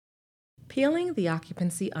Peeling the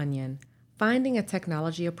Occupancy Onion, Finding a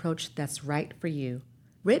Technology Approach That's Right for You.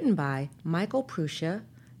 Written by Michael Prusia,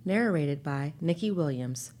 narrated by Nikki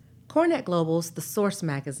Williams. CoreNet Global's The Source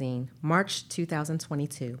Magazine, March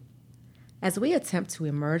 2022. As we attempt to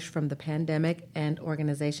emerge from the pandemic and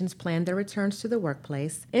organizations plan their returns to the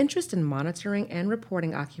workplace, interest in monitoring and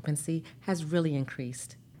reporting occupancy has really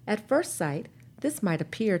increased. At first sight, this might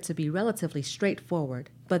appear to be relatively straightforward,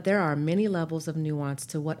 but there are many levels of nuance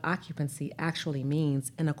to what occupancy actually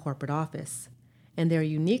means in a corporate office, and they're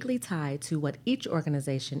uniquely tied to what each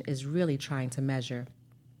organization is really trying to measure.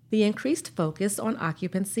 The increased focus on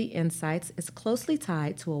occupancy insights is closely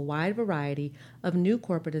tied to a wide variety of new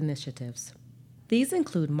corporate initiatives. These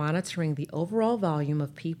include monitoring the overall volume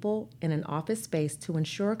of people in an office space to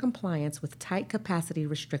ensure compliance with tight capacity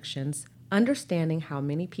restrictions, understanding how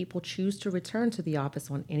many people choose to return to the office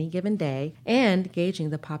on any given day, and gauging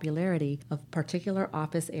the popularity of particular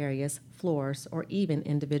office areas, floors, or even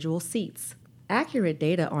individual seats. Accurate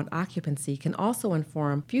data on occupancy can also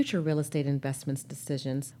inform future real estate investments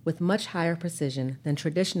decisions with much higher precision than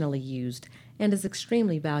traditionally used and is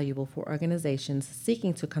extremely valuable for organizations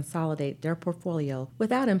seeking to consolidate their portfolio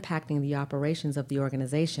without impacting the operations of the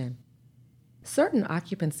organization. Certain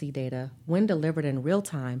occupancy data, when delivered in real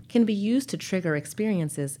time, can be used to trigger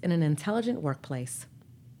experiences in an intelligent workplace.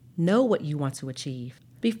 Know what you want to achieve.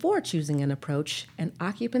 Before choosing an approach, an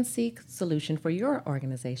occupancy solution for your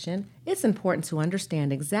organization, it's important to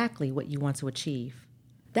understand exactly what you want to achieve.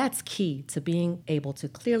 That's key to being able to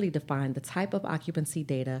clearly define the type of occupancy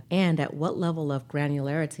data and at what level of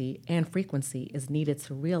granularity and frequency is needed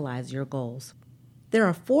to realize your goals. There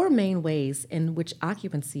are 4 main ways in which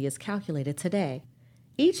occupancy is calculated today.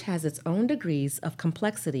 Each has its own degrees of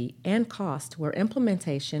complexity and cost where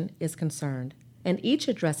implementation is concerned, and each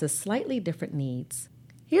addresses slightly different needs.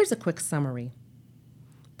 Here's a quick summary.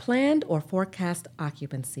 Planned or forecast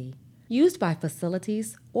occupancy, used by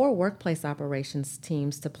facilities or workplace operations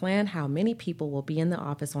teams to plan how many people will be in the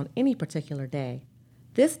office on any particular day.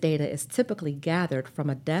 This data is typically gathered from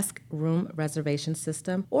a desk room reservation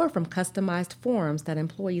system or from customized forms that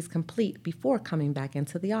employees complete before coming back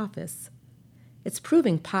into the office. It's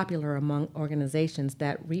proving popular among organizations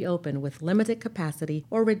that reopen with limited capacity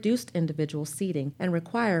or reduced individual seating and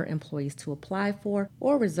require employees to apply for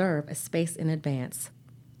or reserve a space in advance.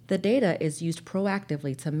 The data is used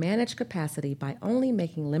proactively to manage capacity by only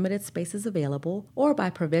making limited spaces available or by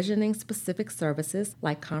provisioning specific services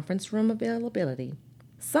like conference room availability.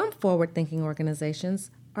 Some forward-thinking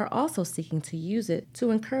organizations are also seeking to use it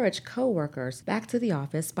to encourage coworkers back to the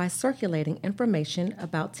office by circulating information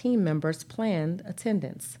about team members' planned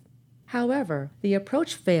attendance. However, the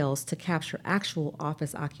approach fails to capture actual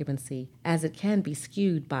office occupancy as it can be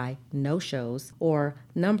skewed by no-shows or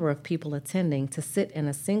number of people attending to sit in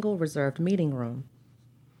a single reserved meeting room.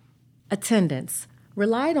 Attendance,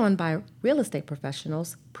 relied on by real estate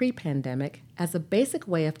professionals pre-pandemic as a basic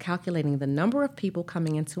way of calculating the number of people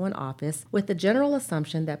coming into an office with the general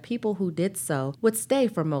assumption that people who did so would stay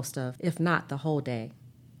for most of, if not the whole day.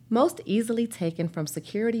 Most easily taken from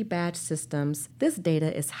security badge systems, this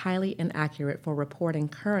data is highly inaccurate for reporting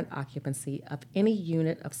current occupancy of any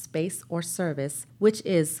unit of space or service, which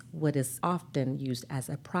is what is often used as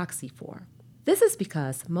a proxy for. This is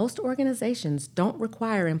because most organizations don't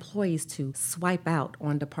require employees to swipe out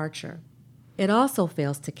on departure. It also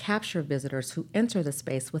fails to capture visitors who enter the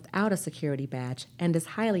space without a security badge and is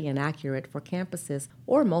highly inaccurate for campuses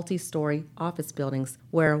or multi-story office buildings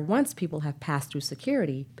where once people have passed through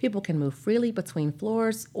security, people can move freely between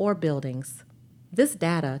floors or buildings. This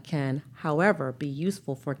data can, however, be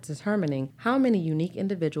useful for determining how many unique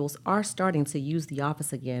individuals are starting to use the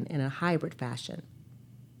office again in a hybrid fashion.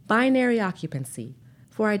 Binary occupancy,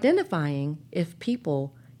 for identifying if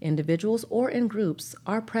people, individuals, or in groups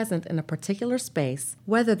are present in a particular space,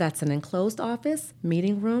 whether that's an enclosed office,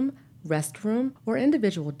 meeting room, restroom, or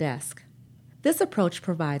individual desk. This approach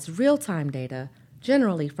provides real-time data,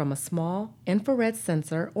 generally from a small infrared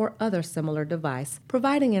sensor or other similar device,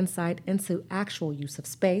 providing insight into actual use of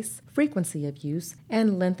space, frequency of use,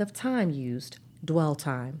 and length of time used, dwell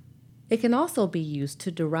time. It can also be used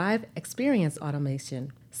to derive experience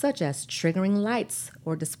automation, such as triggering lights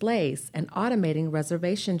or displays and automating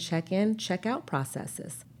reservation check-in, check-out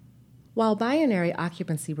processes. While binary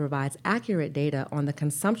occupancy provides accurate data on the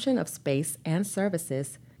consumption of space and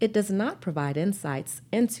services, it does not provide insights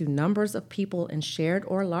into numbers of people in shared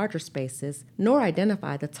or larger spaces, nor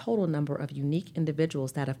identify the total number of unique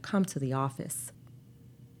individuals that have come to the office.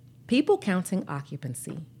 People counting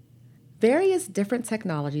occupancy. Various different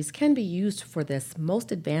technologies can be used for this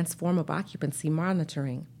most advanced form of occupancy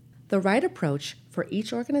monitoring. The right approach for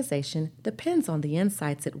each organization depends on the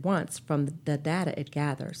insights it wants from the data it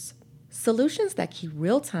gathers. Solutions that keep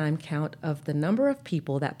real-time count of the number of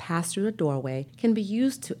people that pass through the doorway can be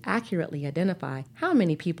used to accurately identify how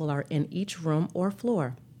many people are in each room or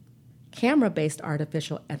floor. Camera-based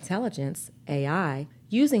artificial intelligence, AI,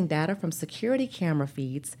 using data from security camera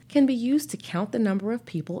feeds, can be used to count the number of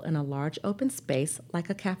people in a large open space like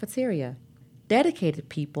a cafeteria. Dedicated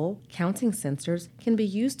people counting sensors can be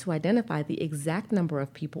used to identify the exact number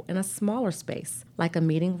of people in a smaller space, like a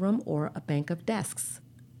meeting room or a bank of desks.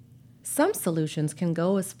 Some solutions can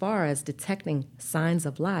go as far as detecting signs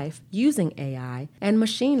of life using AI and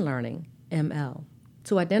machine learning, ML,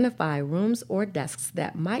 to identify rooms or desks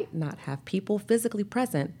that might not have people physically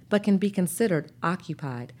present but can be considered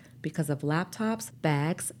occupied because of laptops,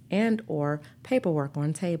 bags, and/or paperwork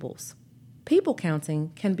on tables. People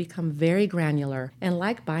counting can become very granular and,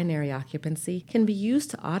 like binary occupancy, can be used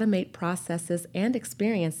to automate processes and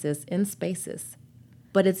experiences in spaces.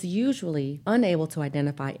 But it's usually unable to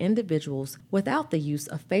identify individuals without the use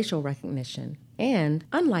of facial recognition. And,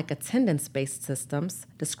 unlike attendance-based systems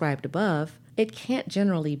described above, it can't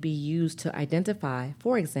generally be used to identify,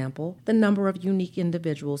 for example, the number of unique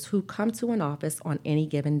individuals who come to an office on any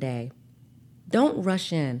given day. Don't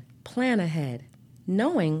rush in. Plan ahead.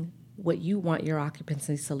 Knowing what you want your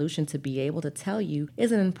occupancy solution to be able to tell you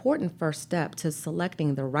is an important first step to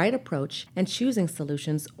selecting the right approach and choosing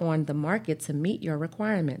solutions on the market to meet your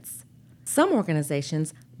requirements. Some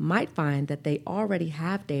organizations might find that they already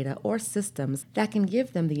have data or systems that can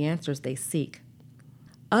give them the answers they seek.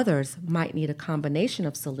 Others might need a combination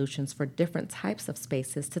of solutions for different types of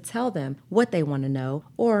spaces to tell them what they want to know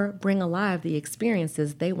or bring alive the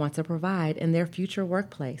experiences they want to provide in their future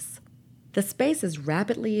workplace. The space is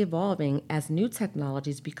rapidly evolving as new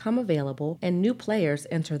technologies become available and new players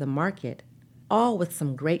enter the market, all with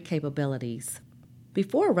some great capabilities.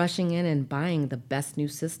 Before rushing in and buying the best new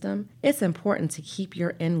system, it's important to keep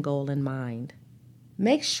your end goal in mind.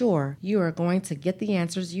 Make sure you are going to get the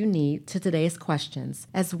answers you need to today's questions,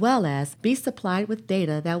 as well as be supplied with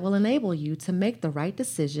data that will enable you to make the right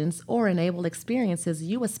decisions or enable experiences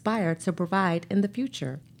you aspire to provide in the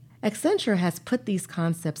future. Accenture has put these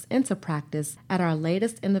concepts into practice at our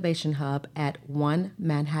latest innovation hub at 1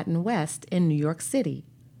 Manhattan West in New York City,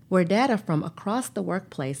 where data from across the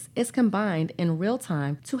workplace is combined in real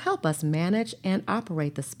time to help us manage and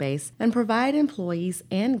operate the space and provide employees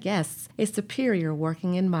and guests a superior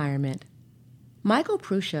working environment. Michael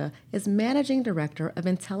Pruscia is Managing Director of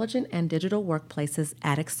Intelligent and Digital Workplaces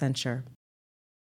at Accenture.